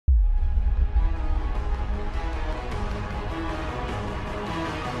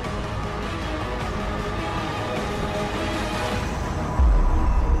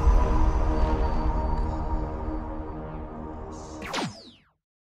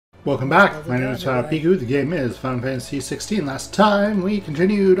Welcome back. My name is Piku. The game is Final Fantasy XVI. Last time we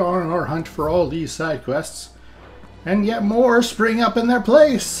continued on our hunt for all these side quests, and yet more spring up in their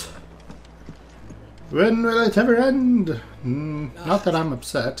place. When will it ever end? Not that I'm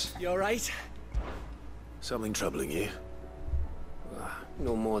upset. You alright? Something troubling you?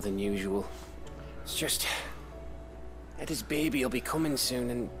 No more than usual. It's just... Eddie's baby will be coming soon,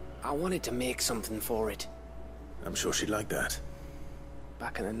 and I wanted to make something for it. I'm sure she'd like that.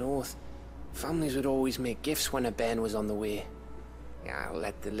 Back in the north, families would always make gifts when a bairn was on the way. Yeah,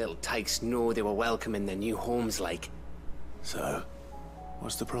 let the little tykes know they were welcome in their new homes, like. So,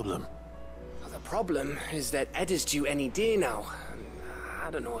 what's the problem? Well, the problem is that Ed is due any day now.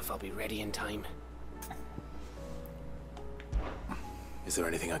 I don't know if I'll be ready in time. Is there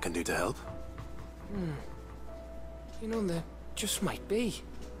anything I can do to help? You know, there just might be.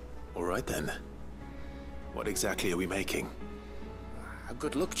 All right then. What exactly are we making? A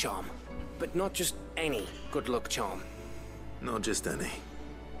good luck charm. But not just any good luck charm. Not just any.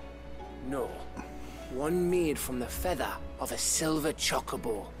 No. One made from the feather of a silver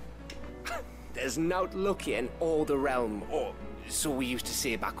chocobo. There's naught lucky in all the realm, or so we used to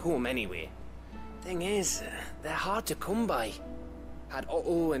say back home anyway. Thing is, they're hard to come by. Had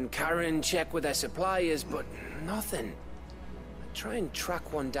Otto and Karen check with their suppliers, but nothing. I try and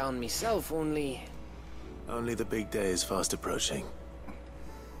track one down myself, only... Only the big day is fast approaching.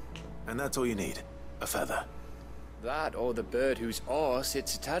 And that's all you need? A feather? That or the bird whose horse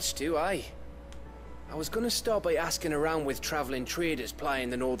it's attached to, aye. I was gonna start by asking around with traveling traders plying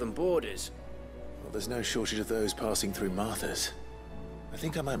the northern borders. Well, there's no shortage of those passing through Martha's. I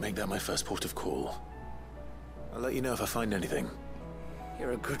think I might make that my first port of call. I'll let you know if I find anything.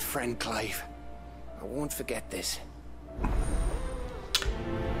 You're a good friend, Clive. I won't forget this.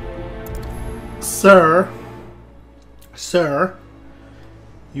 Sir,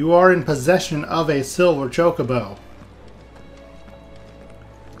 you are in possession of a silver chocobo.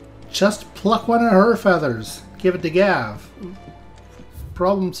 Just pluck one of her feathers. Give it to Gav.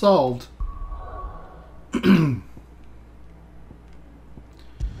 Problem solved.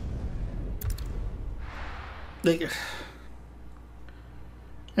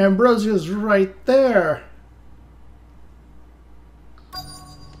 Ambrosia's right there.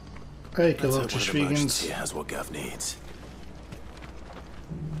 Hey, Let's hope one of the Vegans. merchants here has what Gav needs.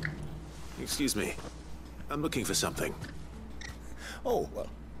 Excuse me. I'm looking for something. Oh, well,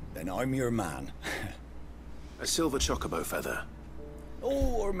 then I'm your man. A silver chocobo feather.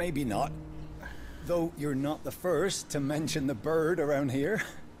 Oh, or maybe not. Though you're not the first to mention the bird around here.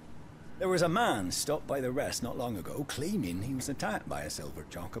 There was a man stopped by the rest not long ago claiming he was attacked by a silver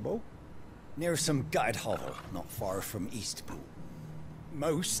chocobo near some gutted hovel not far from Eastpool.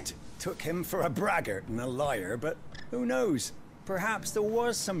 Most took him for a braggart and a liar, but who knows? Perhaps there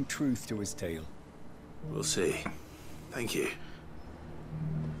was some truth to his tale. We'll see. Thank you.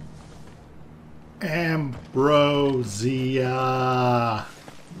 Ambrosia.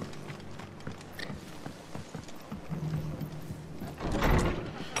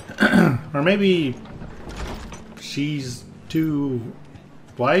 Or maybe she's too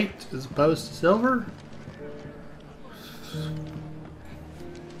white as opposed to silver?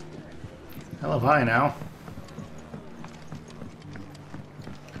 Hell if I know.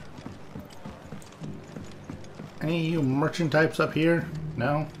 Any of you merchant types up here?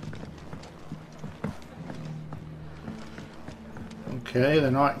 No? Okay,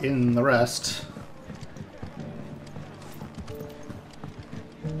 they're not in the rest.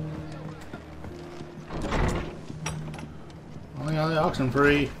 Only got the oxen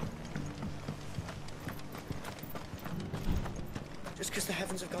free. Just because the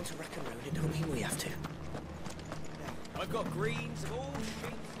heavens have gone to wreck and ruin, it don't mean we have to. I've got greens of all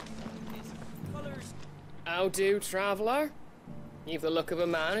shapes, colours. How do, traveller? You've the look of a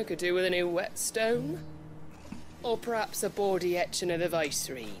man who could do with a new whetstone. Or perhaps a bawdy etching of the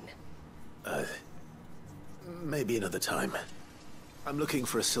Vicerine. Maybe another time. I'm looking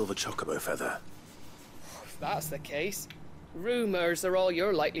for a silver chocobo feather. If that's the case, rumours are all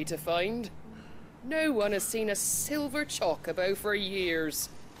you're likely to find. No one has seen a silver chocobo for years.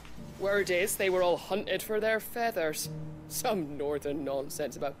 Word is they were all hunted for their feathers. Some northern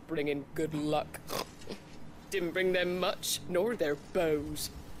nonsense about bringing good luck. Didn't bring them much, nor their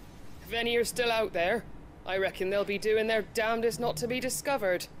bows. If any are still out there, I reckon they'll be doing their damnedest not to be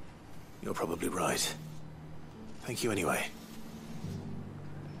discovered. You're probably right. Thank you anyway.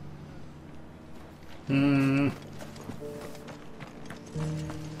 It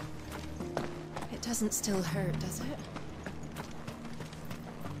doesn't still hurt, does it?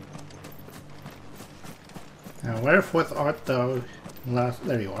 Now wherewith art thou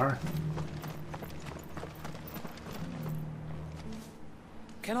There you are.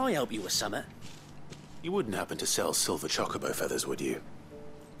 Can I help you with something? You wouldn't happen to sell silver chocobo feathers, would you?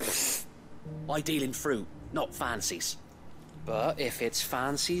 I deal in fruit, not fancies. But if it's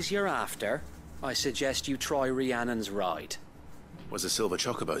fancies you're after, I suggest you try Rhiannon's ride. Was a silver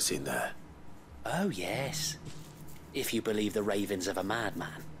chocobo seen there? Oh, yes. If you believe the ravings of a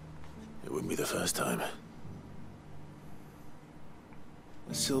madman. It wouldn't be the first time.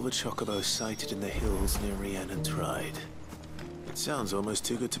 A silver chocobo sighted in the hills near Rhiannon's ride. It sounds almost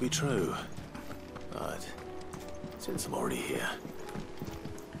too good to be true. But since I'm already here...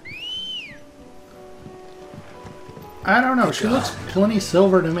 I don't know, she looks plenty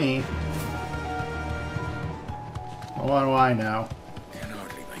silver to me. What do I know? Can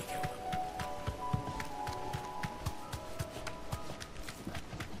hardly make out.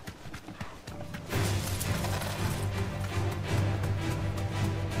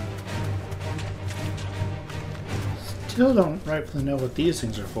 Still don't rightfully know what these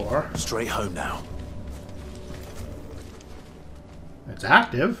things are for. Straight home now. It's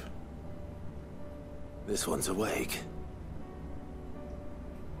active. This one's awake.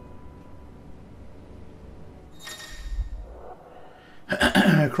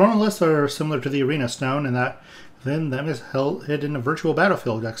 Chronoliths are similar to the Arena Stone in that within them is hidden in a virtual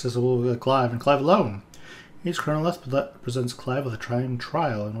battlefield accessible to Clive and Clive alone. Each chronolith presents Clive with a trying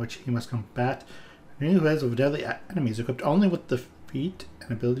trial in which he must combat new waves of deadly enemies equipped only with the feat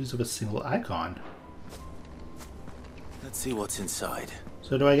and abilities of a single icon. Let's see what's inside.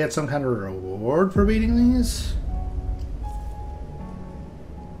 So do I get some kind of reward for beating these?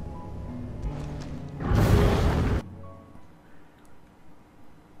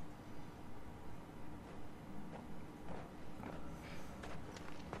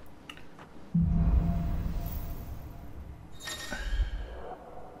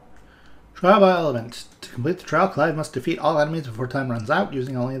 Trial by element. To complete the trial, Clive must defeat all enemies before time runs out,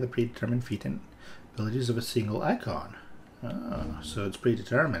 using only the predetermined feat and abilities of a single icon. Oh, so it's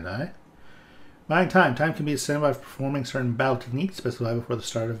predetermined, eh? Buying time. Time can be extended by performing certain battle techniques specified before the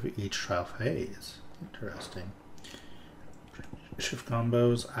start of each trial phase. Interesting. Shift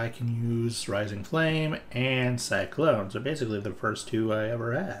combos. I can use Rising Flame and Cyclone. So basically the first two I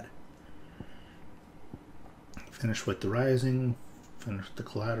ever had. Finish with the Rising. Finish with the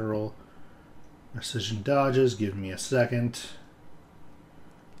Collateral. Precision dodges. Give me a second.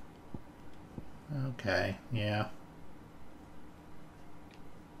 Okay, yeah.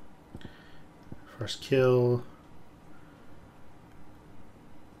 First kill.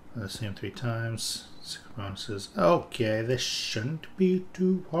 The same 3 times. 6 bonuses. Okay, this shouldn't be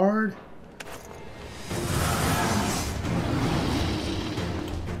too hard.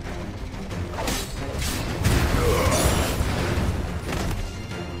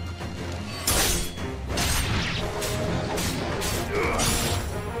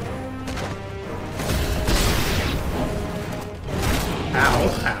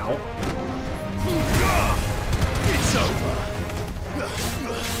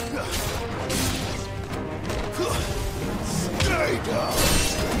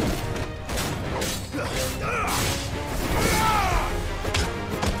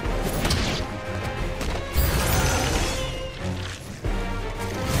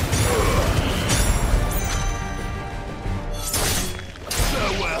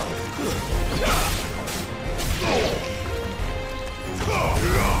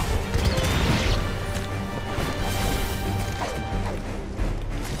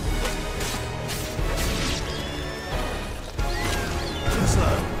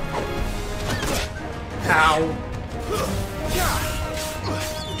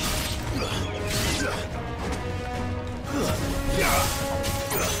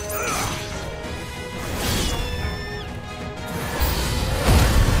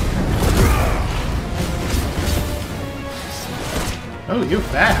 Oh, you're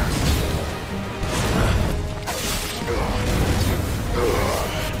fast.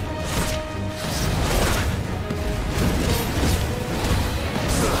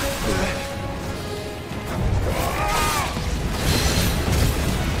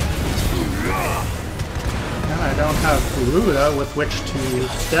 And I don't have Furuda with which to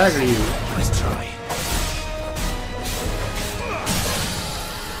stagger you. Let's try.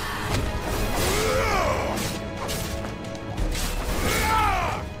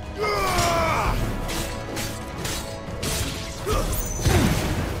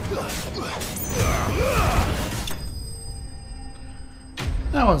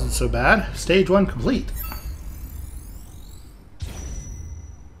 That wasn't so bad. Stage 1 complete.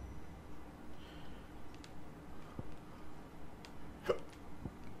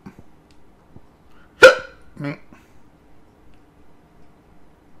 Mm.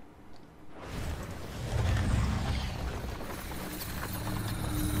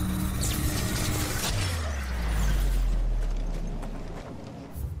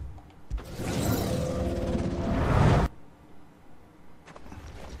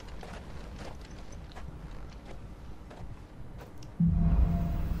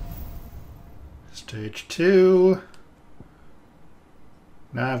 Stage 2.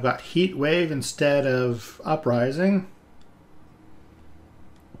 Now I've got Heat Wave instead of Uprising.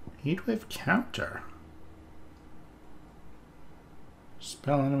 Heat Wave counter.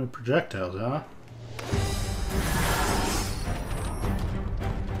 Spell enemy projectiles, huh?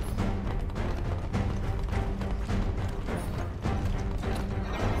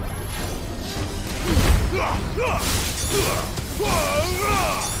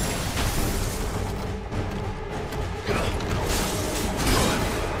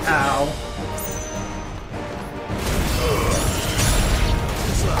 Ow.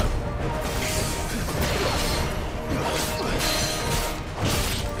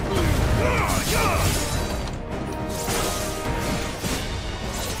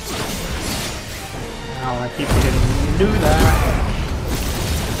 Ow, I keep forgetting to do that.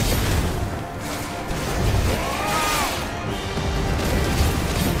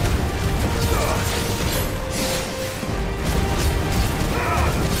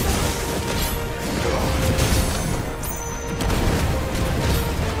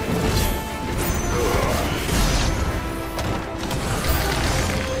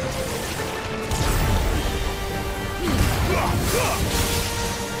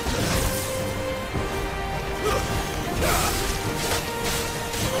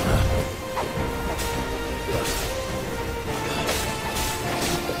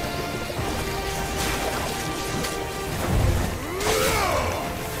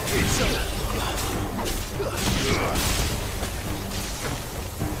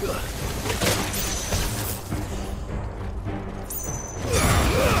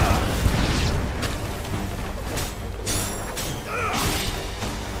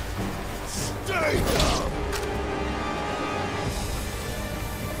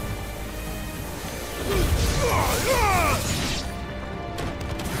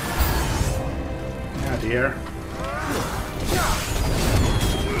 Dear.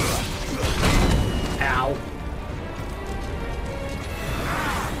 Ow.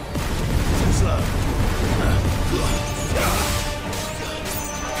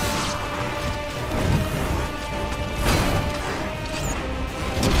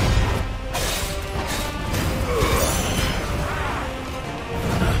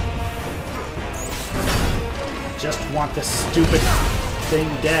 Just want this stupid thing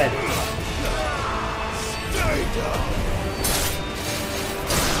dead.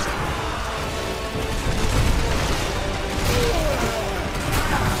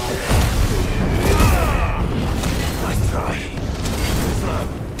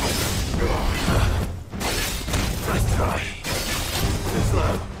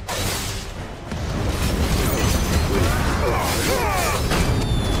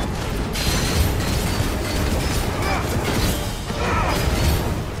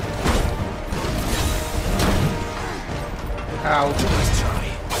 Ow. Let's try.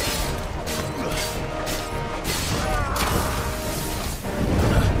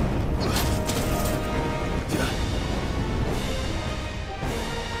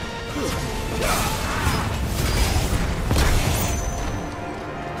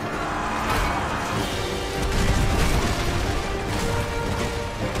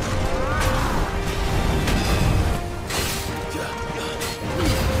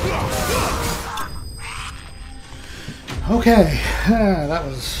 Okay, that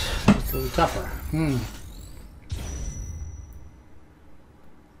was a little tougher.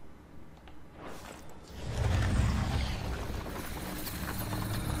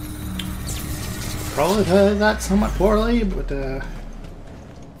 Probably did that somewhat poorly, but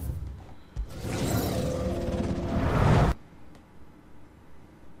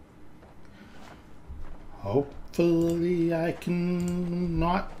hopefully I can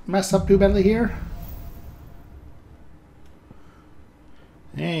not mess up too badly here.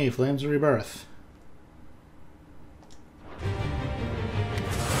 Hey, Flames of Rebirth.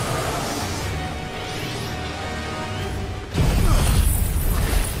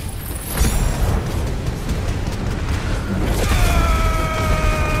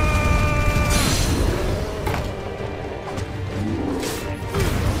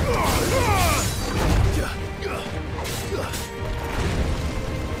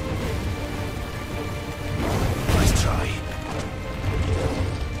 Let's try.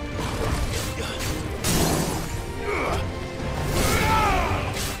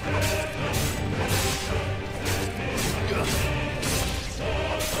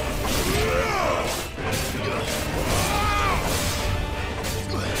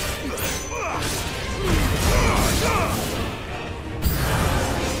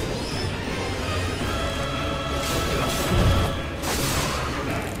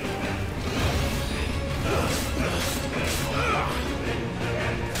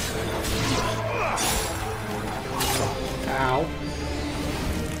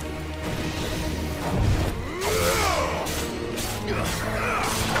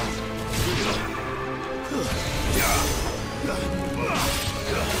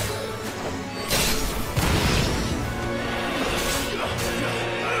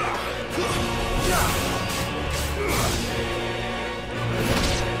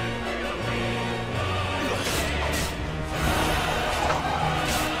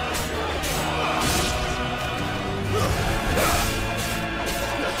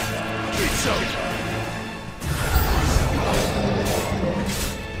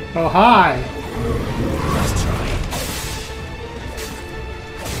 Oh, hi. Let's try.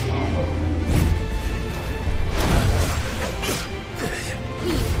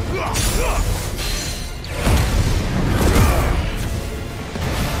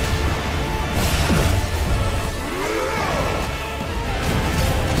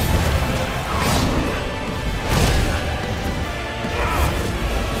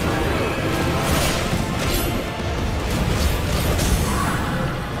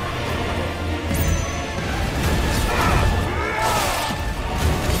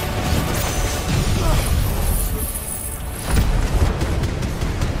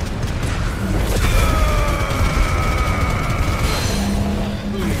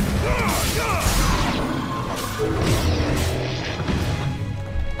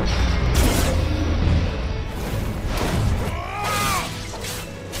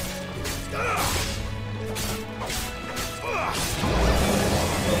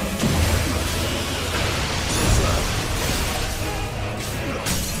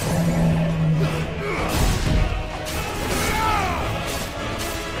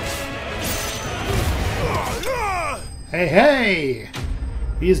 Hey, hey!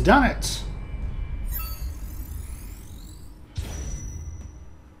 He's done it!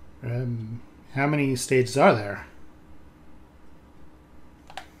 How many stages are there?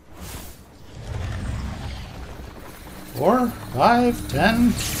 Four? 5?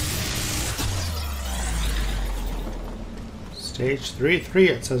 10? Stage 3,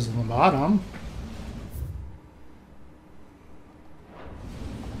 it says on the bottom.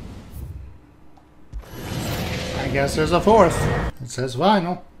 I guess there's a 4th. It says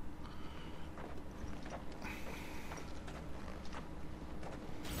final.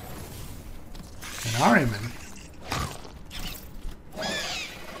 An Ahriman.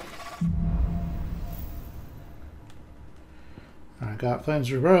 I got Flames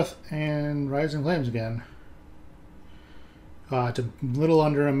Rebirth and Rising Flames again. It's a little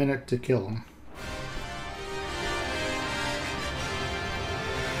under a minute to kill him.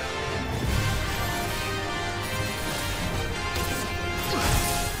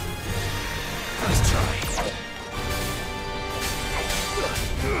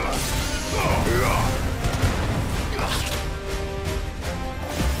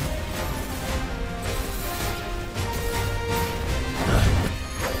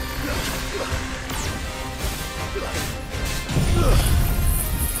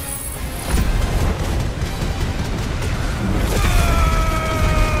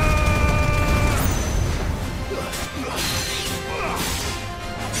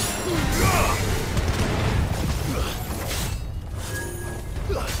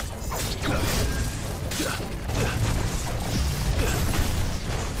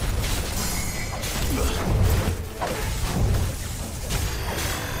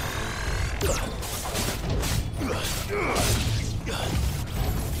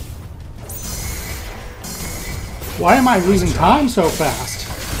 Why am I losing time so fast?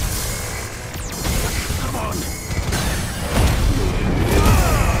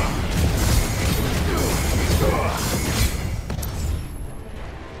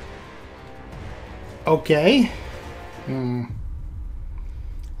 Okay.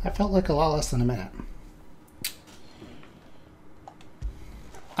 That felt like a lot less than a minute.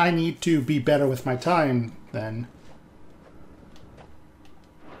 I need to be better with my time then.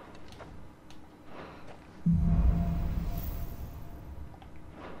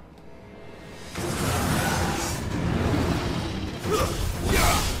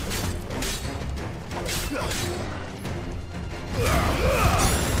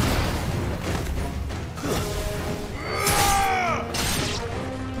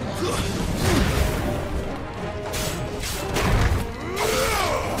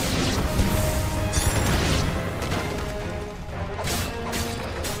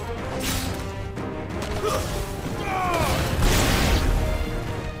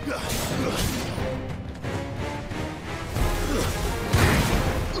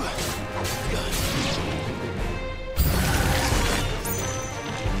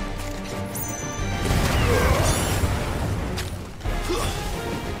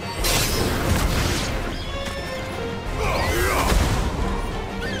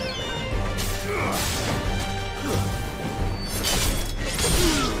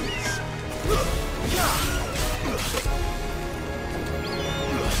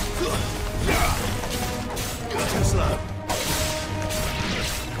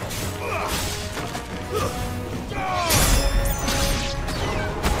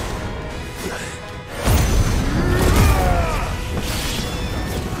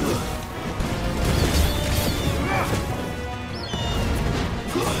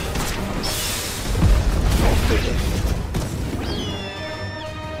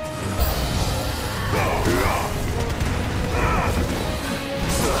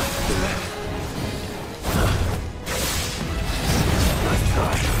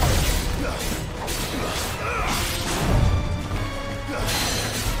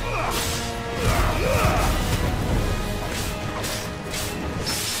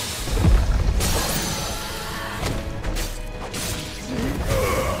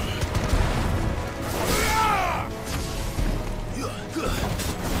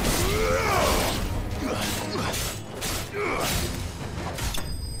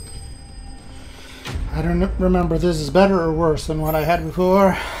 I don't remember if this is better or worse than what I had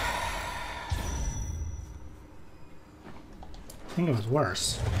before. I think it was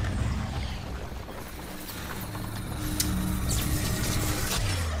worse.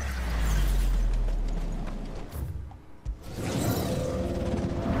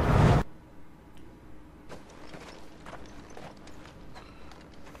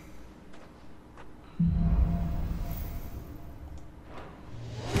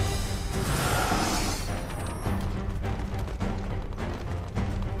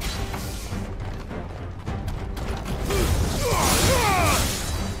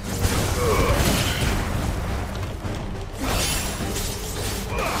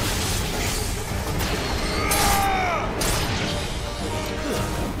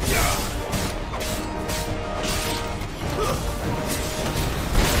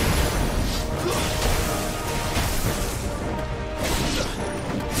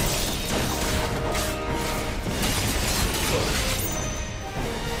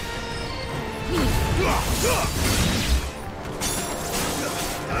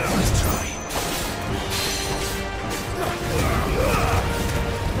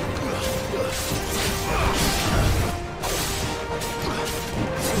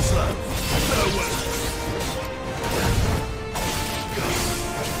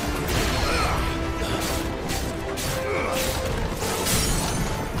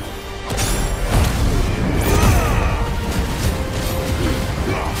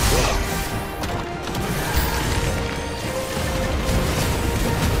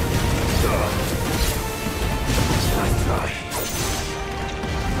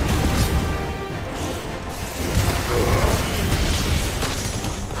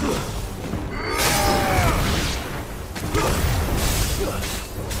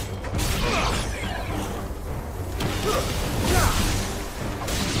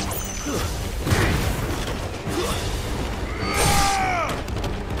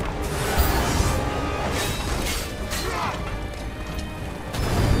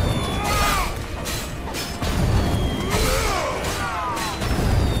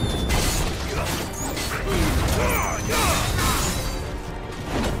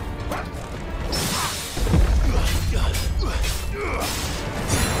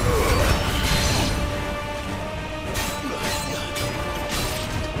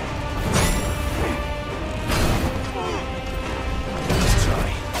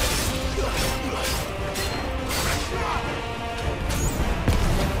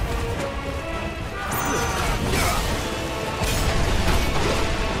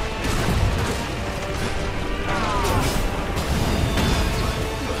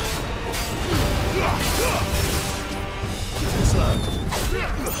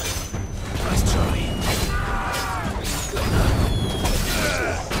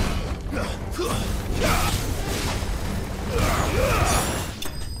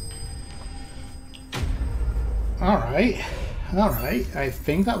 Alright, I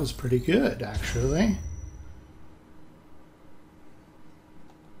think that was pretty good, actually.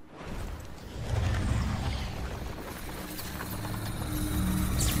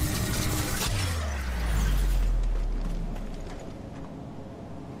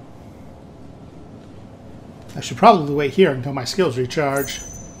 I should probably wait here until my skills recharge.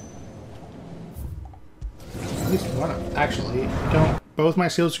 At least one of them. Actually, don't both my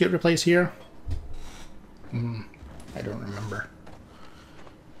skills get replaced here? I don't remember.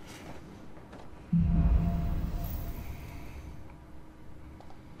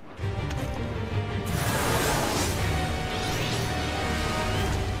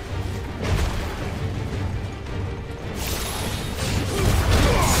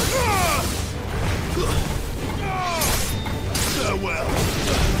 Well.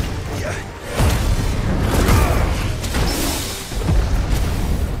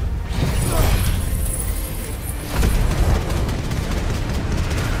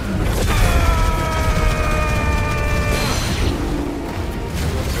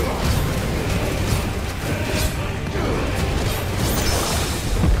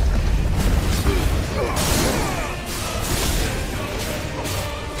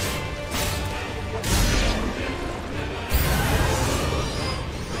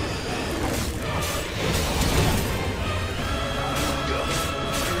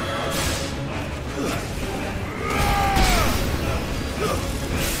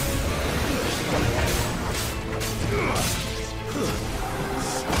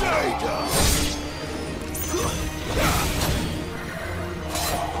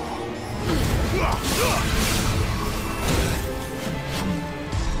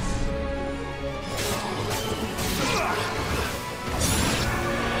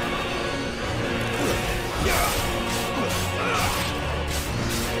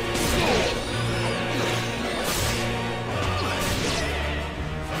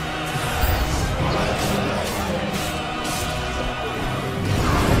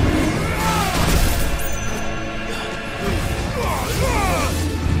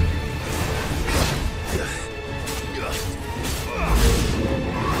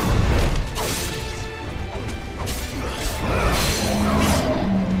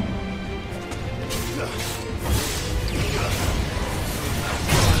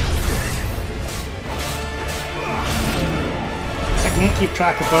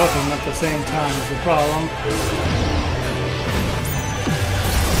 track of both of them at the same time is the problem.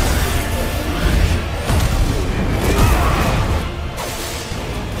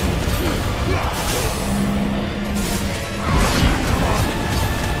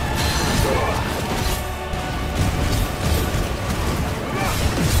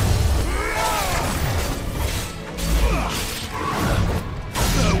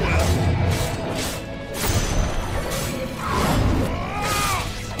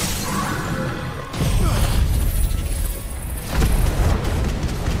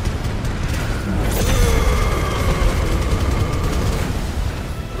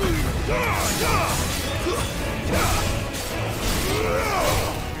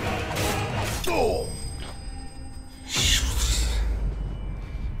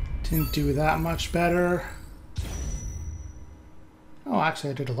 Didn't do that much better. Oh, actually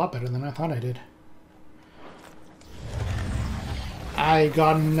I did a lot better than I thought I did. I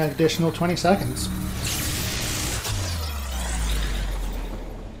got an additional 20 seconds.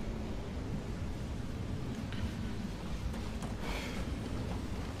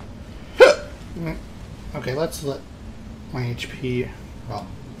 Okay, let's let my HP... well...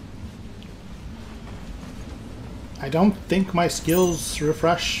 I don't think my skills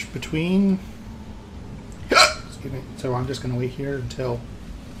refresh between... excuse me. So I'm just going to wait here until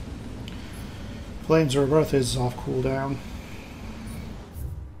Flames of Rebirth is off cooldown.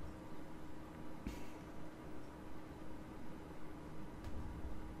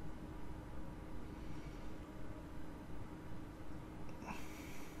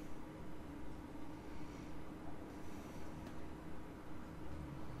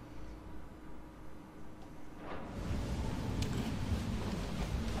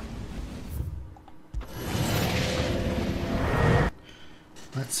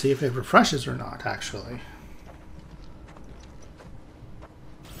 Let's see if it refreshes or not, actually.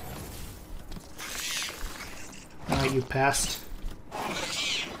 You passed.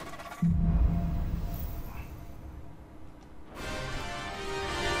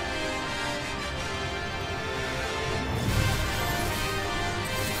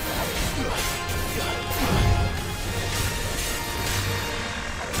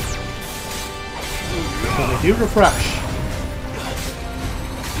 So they do refresh.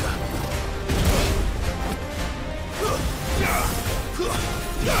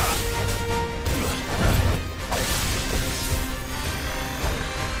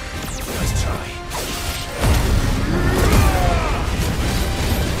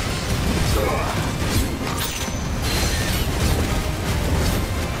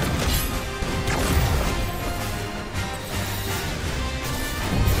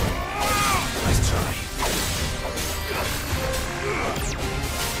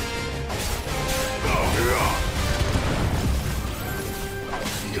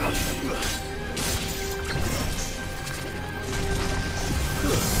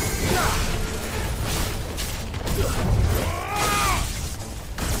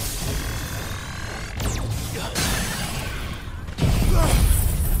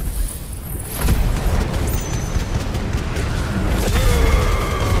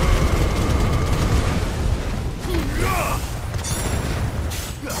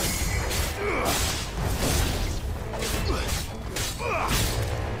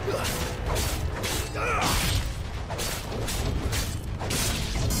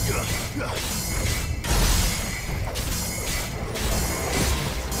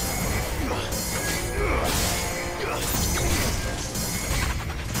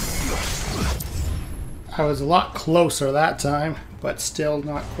 I was a lot closer that time, but still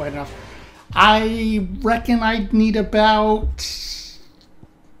not quite enough. I reckon I'd need about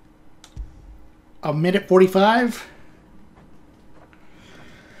a minute 45.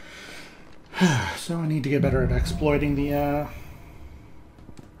 So I need to get better at exploiting the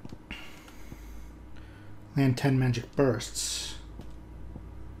land 10 magic bursts.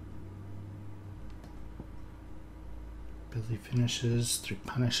 Ability finishes, 3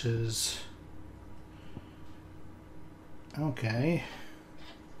 punishes. Okay.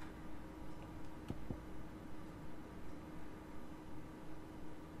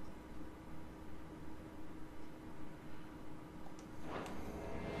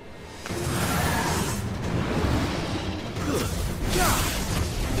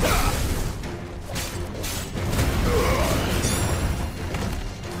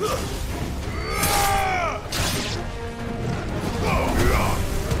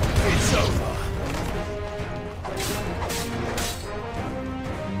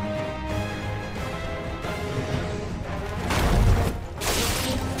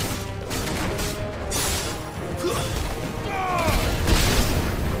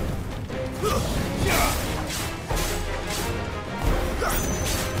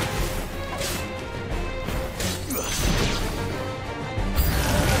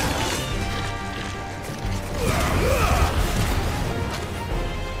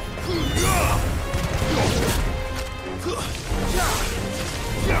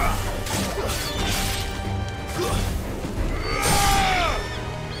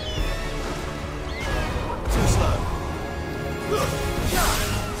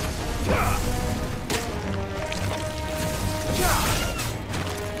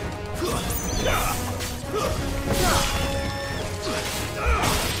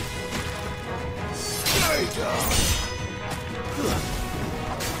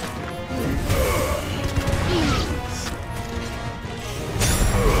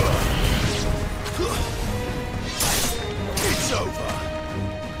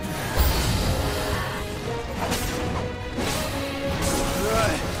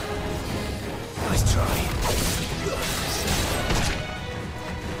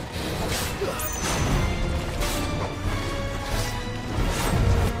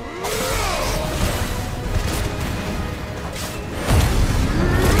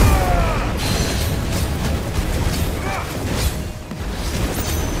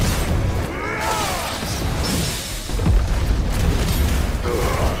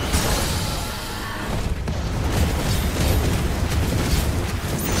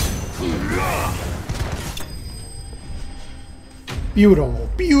 Beautiful,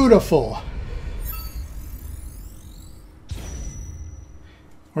 beautiful.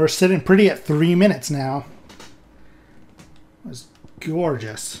 We're sitting pretty at 3 minutes now. It was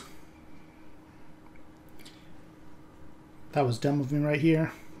gorgeous. That was dumb of me right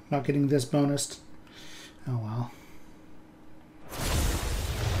here. Not getting this bonus. Oh well.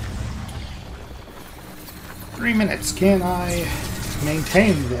 3 minutes. Can I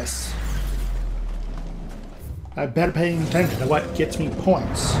maintain this? I better pay attention to what gets me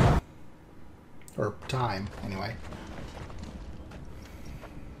points. Or time, anyway.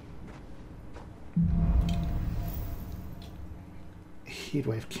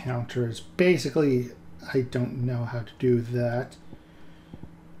 Heatwave counters. Basically, I don't know how to do that.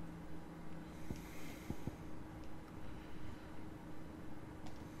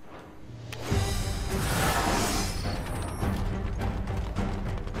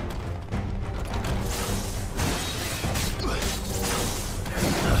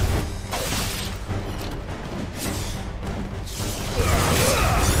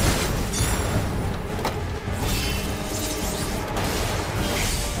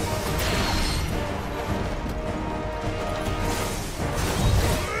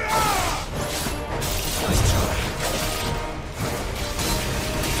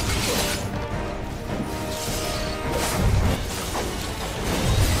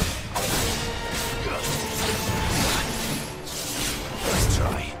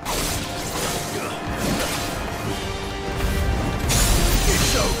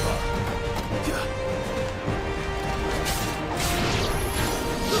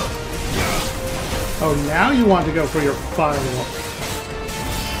 Oh, now you want to go for your fireball.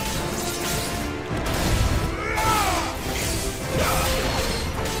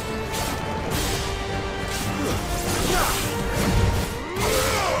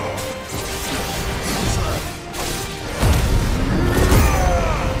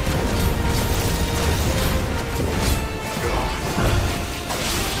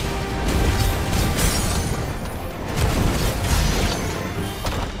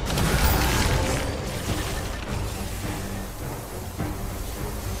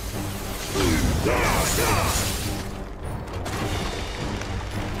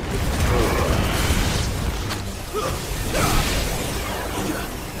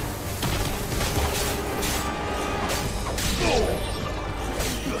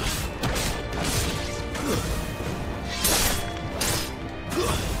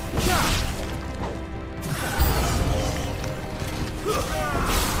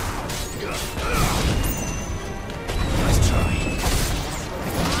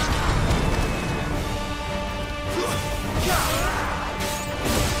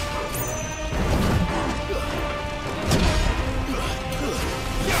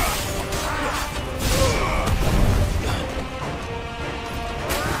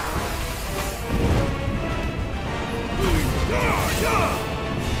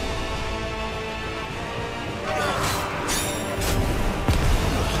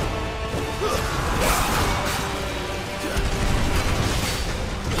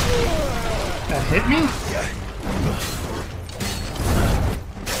 That hit me?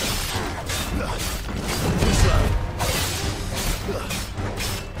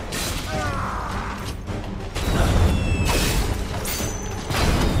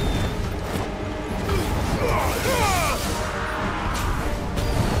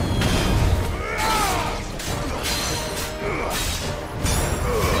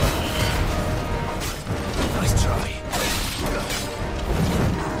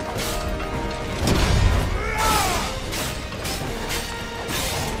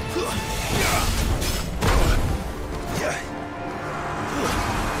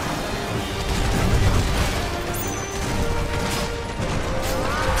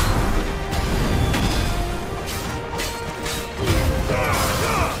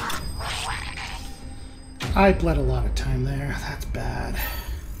 I bled a lot of time there. That's bad.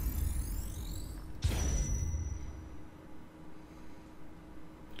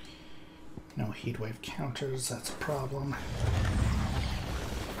 No heatwave counters. That's a problem.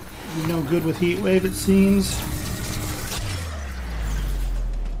 No good with heatwave, it seems.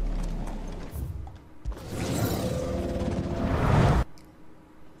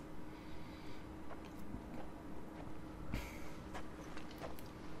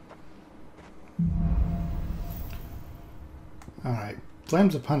 Alright,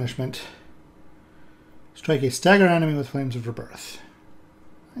 Flames of Punishment. Strike a stagger enemy with Flames of Rebirth.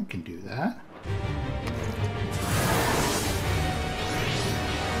 I can do that.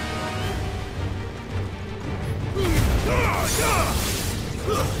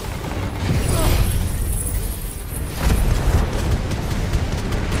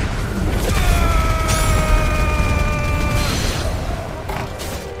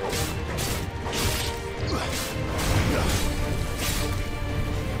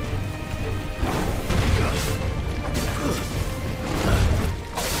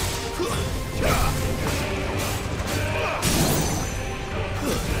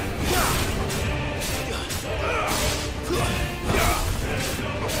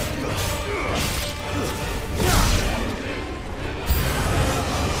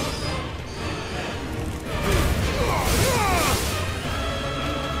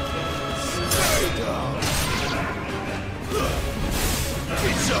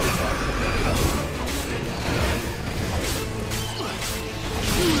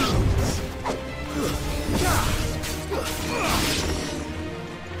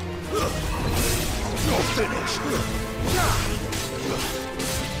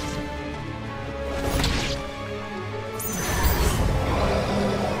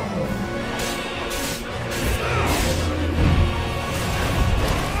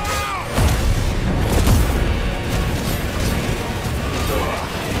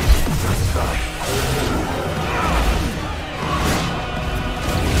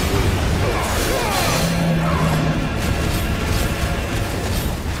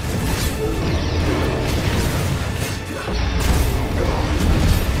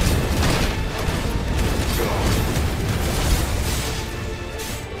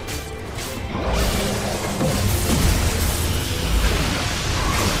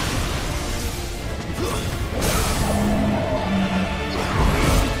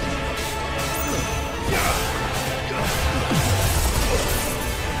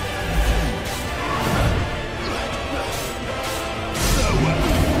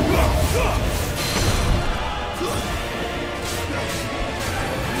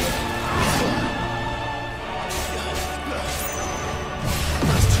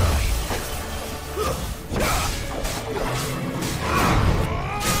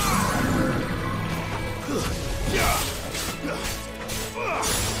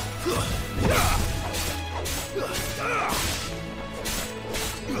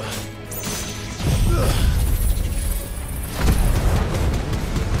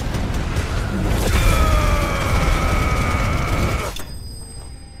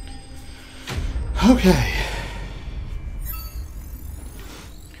 Okay.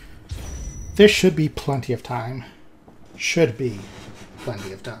 This should be plenty of time. Should be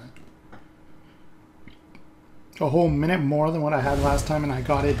plenty of time. A whole minute more than what I had last time, and I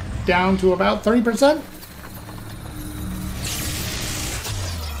got it down to about 30%.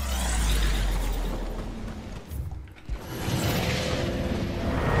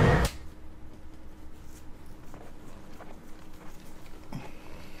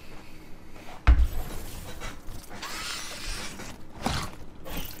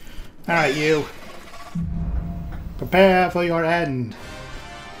 Alright, you. Prepare for your end.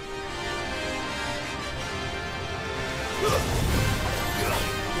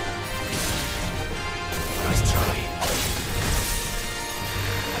 Nice try.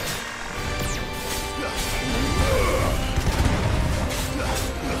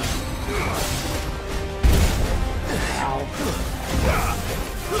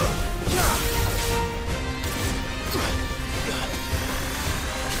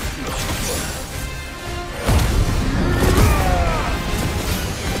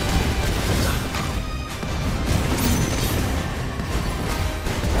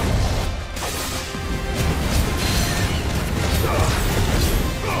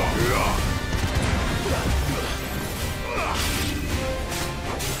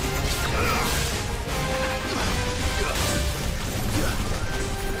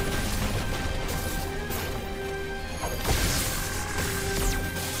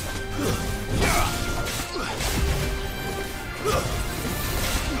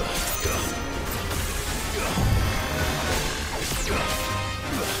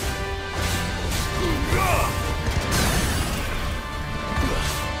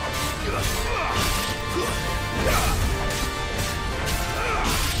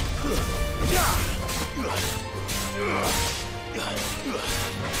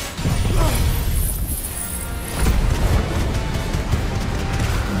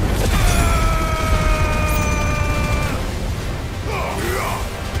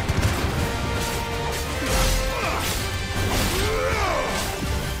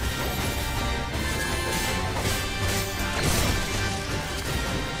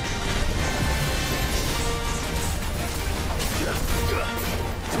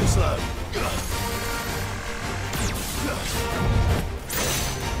 Too slow.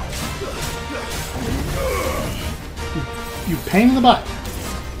 You pain in the butt.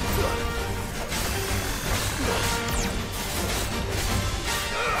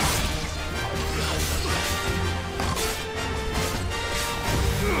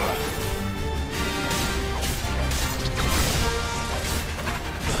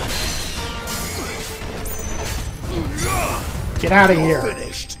 Get out of here.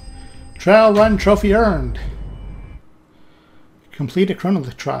 Finished. Trail run trophy earned. Complete a chrono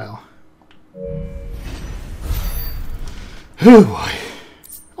trial. Whew.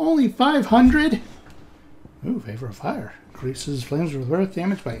 Only 500? Ooh, favor of fire. Increases flames with earth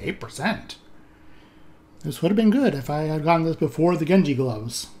damage by 8%. This would have been good if I had gotten this before the Genji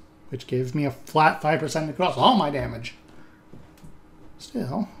gloves, which gives me a flat 5% across all my damage.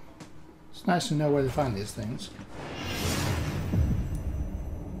 Still, it's nice to know where to find these things.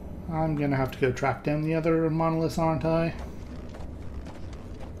 I'm gonna have to go track down the other monoliths, aren't I?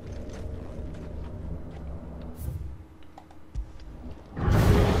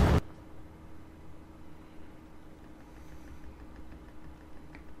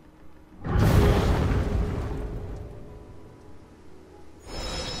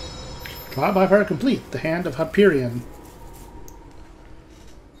 Trial by fire complete. The Hand of Hyperion.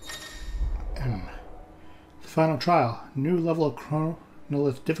 The final trial. New level of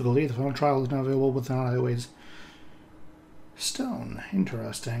chronolith difficulty. The final trial is now available with an highways stone.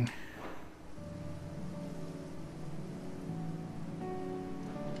 Interesting.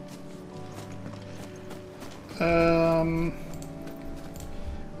 I'm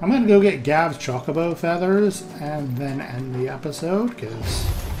gonna go get Gav's chocobo feathers and then end the episode, because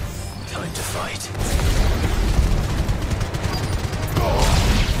Time to fight.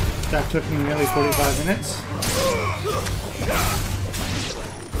 that took me nearly 45 minutes.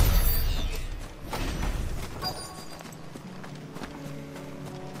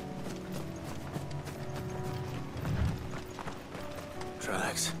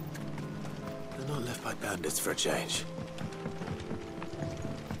 Tracks. They're not left by bandits for a change.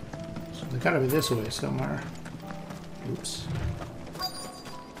 So they gotta be this way somewhere. Oops.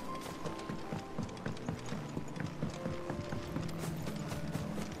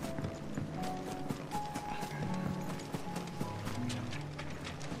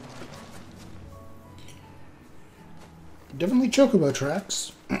 Definitely chocobo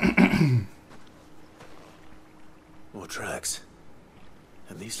tracks. More tracks.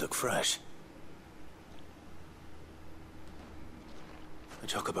 And these look fresh. The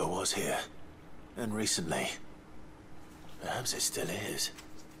chocobo was here. And recently. Perhaps it still is.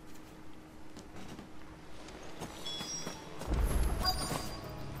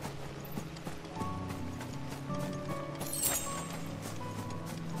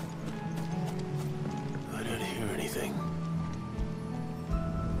 I don't hear anything.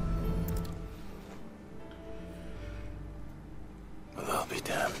 Well, I'll be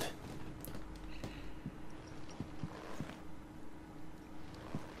damned.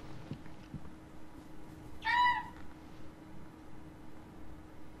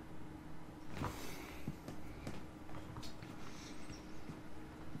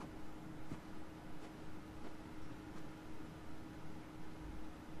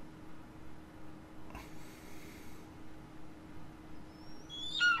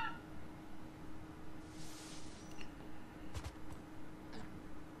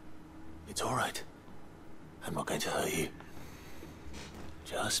 It's all right. I'm not going to hurt you.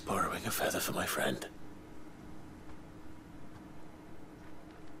 Just borrowing a feather for my friend.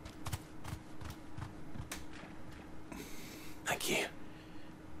 Thank you.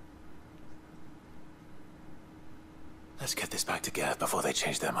 Let's get this back to Gav before they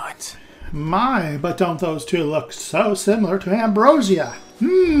change their minds. My, but don't those two look so similar to Ambrosia?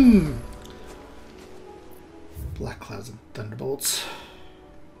 Black clouds and thunderbolts.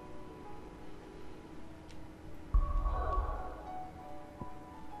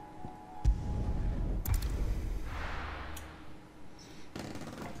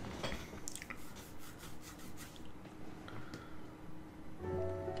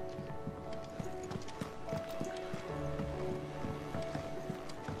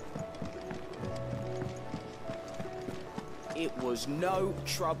 It was no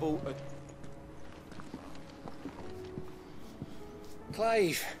trouble at...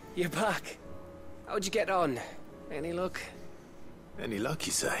 Clive, you're back. How'd you get on? Any luck? Any luck,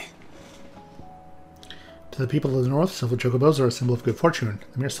 you say? To the people of the north, silver chocobos are a symbol of good fortune.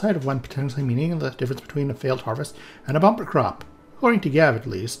 The mere sight of one potentially meaning the difference between a failed harvest and a bumper crop. According to Gav, at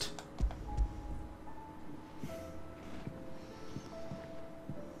least.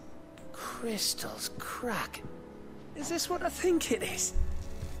 Crystals crack. Is this what I think it is?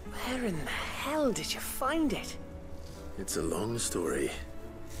 Where in the hell did you find it? It's a long story.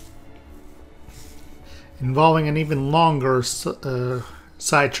 Involving an even longer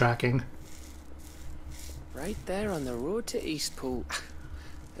sidetracking. Right there on the road to Eastpool.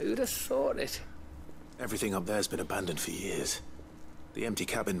 Who'd have thought it? Everything up there's been abandoned for years. The empty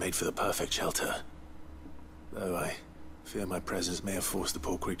cabin made for the perfect shelter. Though I fear my presence may have forced the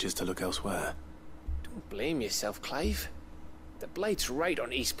poor creatures to look elsewhere. Don't blame yourself, Clive. The Blight's right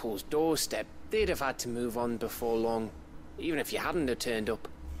on Eastpool's doorstep. They'd have had to move on before long, even if you hadn't have turned up.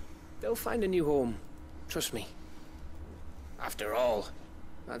 They'll find a new home. Trust me. After all,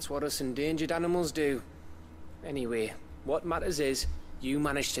 that's what us endangered animals do. Anyway, what matters is, you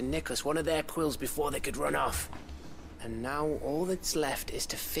managed to nick us one of their quills before they could run off. And now all that's left is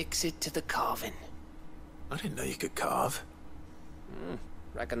to fix it to the carving. I didn't know you could carve.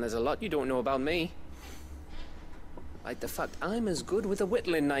 Reckon there's a lot you don't know about me. Like the fact I'm as good with a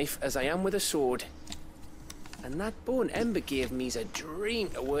whittling knife as I am with a sword. And that bone Ember gave me's a dream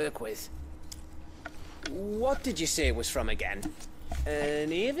to work with. What did you say it was from again?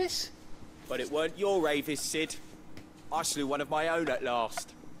 An Avis? But it weren't your Avis, Sid. I slew one of my own at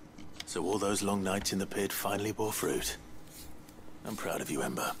last. So all those long nights in the pit finally bore fruit. I'm proud of you,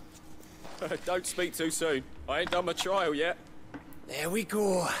 Ember. Don't speak too soon. I ain't done my trial yet. There we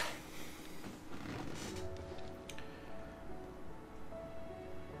go.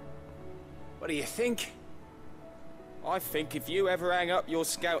 What do you think? I think if you ever hang up your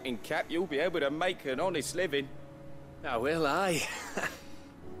scouting cap, you'll be able to make an honest living. Oh, will I?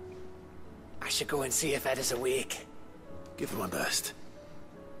 I should go and see if Ed is awake. Give it my best.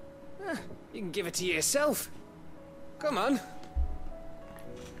 You can give it to yourself. Come on.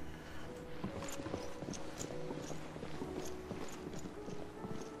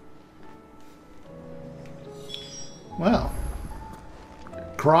 Well.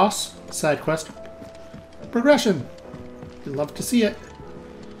 Cross, side quest. Progression. You'd love to see it.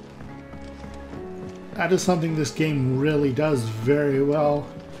 That is something this game really does very well.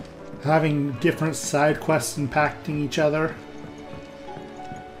 Having different side quests impacting each other.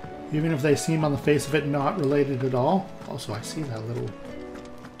 Even if they seem on the face of it not related at all. Also, I see that little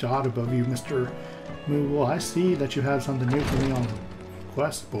dot above you, Mr. Moogle. I see that you have something new for me on the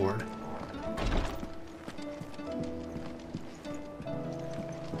quest board.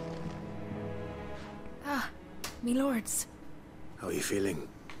 Me lords. How are you feeling?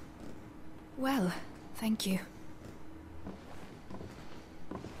 Well, thank you.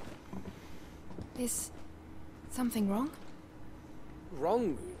 Is something wrong?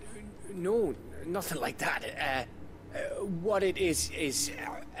 Wrong? No, nothing like that. What it is...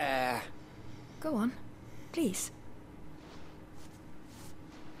 Go on, please.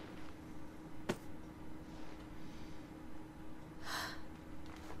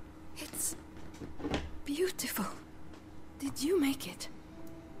 It's beautiful. Did you make it?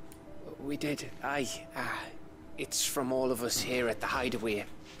 We did, aye. It's from all of us here at the Hideaway.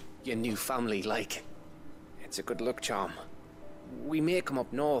 Your new family, like. It's a good luck charm. We make 'em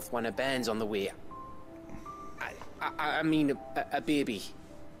up north when a band's on the way. I mean a baby.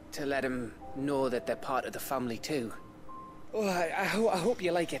 To let 'em know that they're part of the family too. Oh, I hope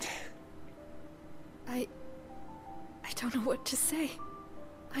you like it. I don't know what to say.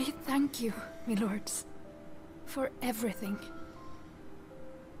 I thank you, me lords, for everything.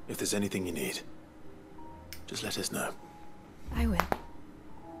 If there's anything you need, just let us know. I will.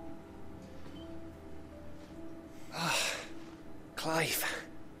 Clive,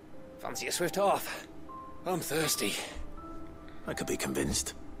 fancy a swift off? I'm thirsty. I could be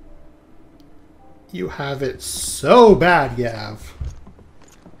convinced. You have it so bad, Yav.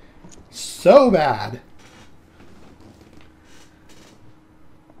 So bad.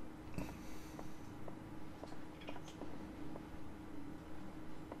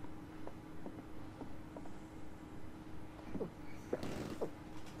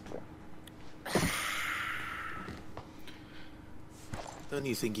 Don't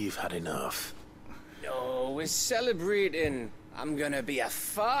you think you've had enough? No, we're celebrating. I'm gonna be a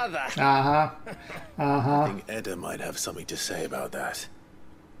father. I think Edda might have something to say about that.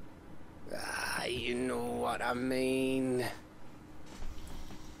 You know what I mean.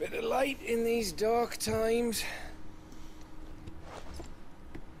 Bit of light in these dark times.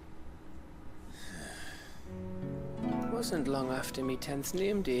 It wasn't long after me 10th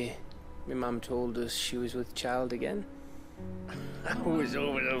name day. My mum told us she was with child again. I was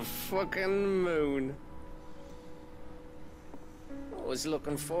over the fucking moon. I was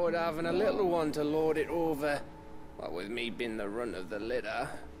looking forward to having a little one to lord it over. What with me being the runt of the litter.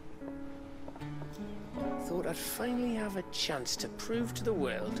 Thought I'd finally have a chance to prove to the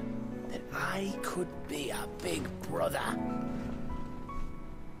world that I could be a big brother.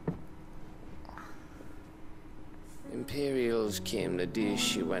 Imperials came the day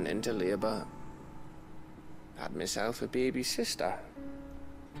she went into labour. Had myself a baby sister.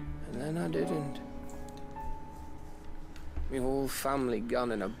 And then I didn't. My whole family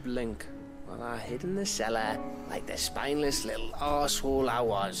gone in a blink, while I hid in the cellar like the spineless little arsehole I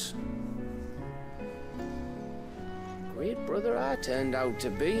was. Great brother I turned out to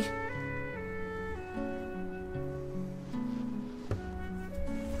be.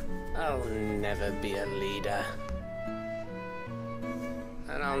 I'll never be a leader.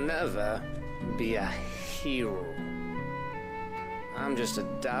 And I'll never be a hero. I'm just a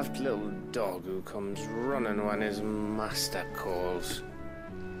daft little dog who comes running when his master calls.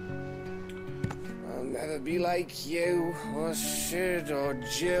 I'll never be like you, or Sid, or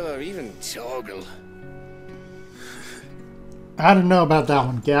Jill, or even Torgal. I don't know about that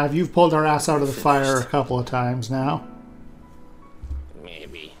one, Gav. You've pulled our ass out of the fire a couple of times now.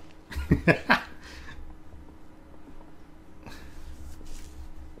 Maybe.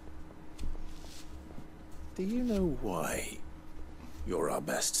 Do you know why you're our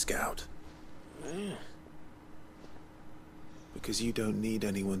best scout? Yeah. Because you don't need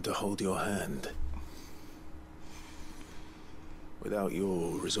anyone to hold your hand. Without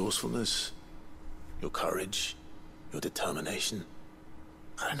your resourcefulness, your courage, your determination,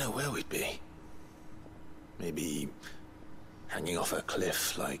 I don't know where we'd be. Maybe hanging off a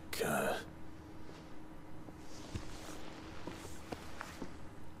cliff like,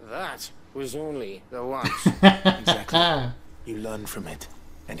 That was only the once. Exactly. You learn from it.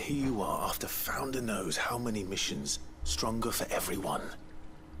 And here you are after Founder knows how many missions, stronger for everyone.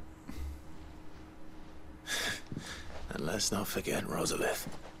 And let's not forget Rosalith.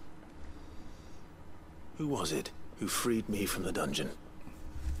 Who was it who freed me from the dungeon?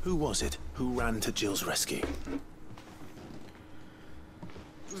 Who was it who ran to Jill's rescue?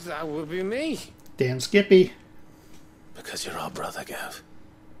 That would be me. Damn Skippy. Because you're our brother, Gav.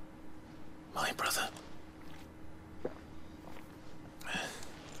 My brother.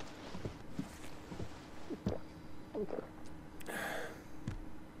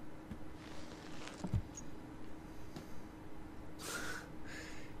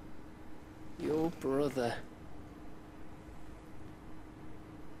 Your brother.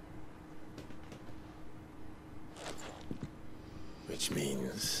 Which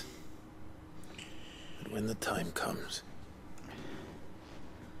means that when the time comes,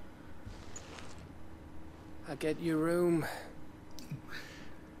 I get your room.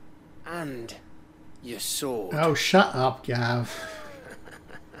 And your sword. Oh, shut up, Gav.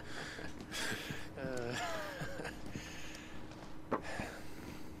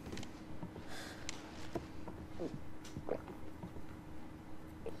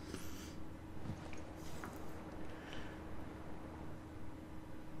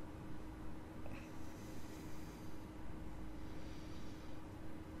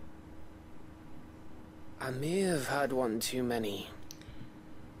 I may have had one too many.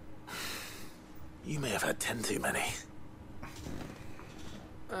 you may have had 10 too many.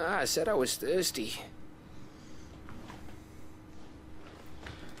 I said I was thirsty.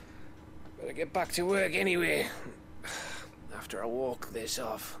 Better get back to work anyway. After I walk this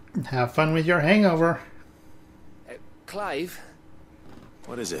off. Have fun with your hangover. Clive?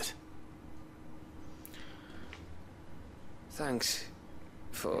 What is it? Thanks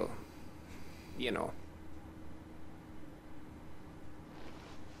for, you know.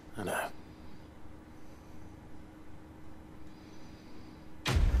 I know.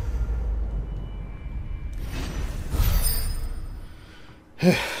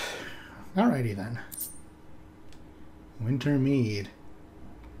 Alrighty then. Winter mead.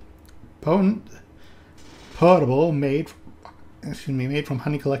 Potent, potable, made from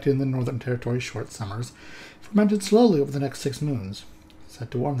honey collected in the Northern Territory short summers, fermented slowly over the next 6 moons.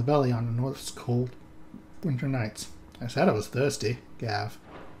 Set to warm the belly on the North's cold winter nights. I said I was thirsty, Gav.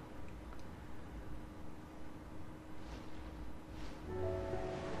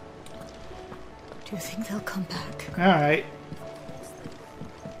 Do you think they'll come back? Alright.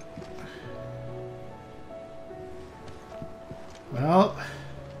 Well,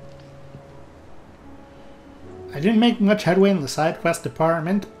 I didn't make much headway in the side quest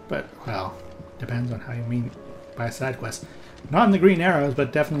department, but, well, depends on how you mean by side quest. Not in the green arrows,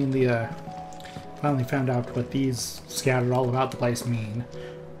 but definitely in the, finally found out what these scattered all about the place mean.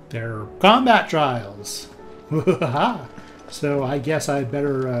 They're combat trials! So I guess I'd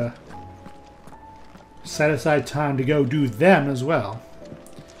better, set aside time to go do them as well.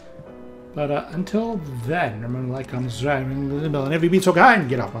 But until then, remember, like, comes driving the bell, and if you be so kind,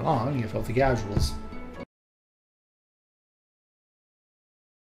 get off along, you filthy casuals.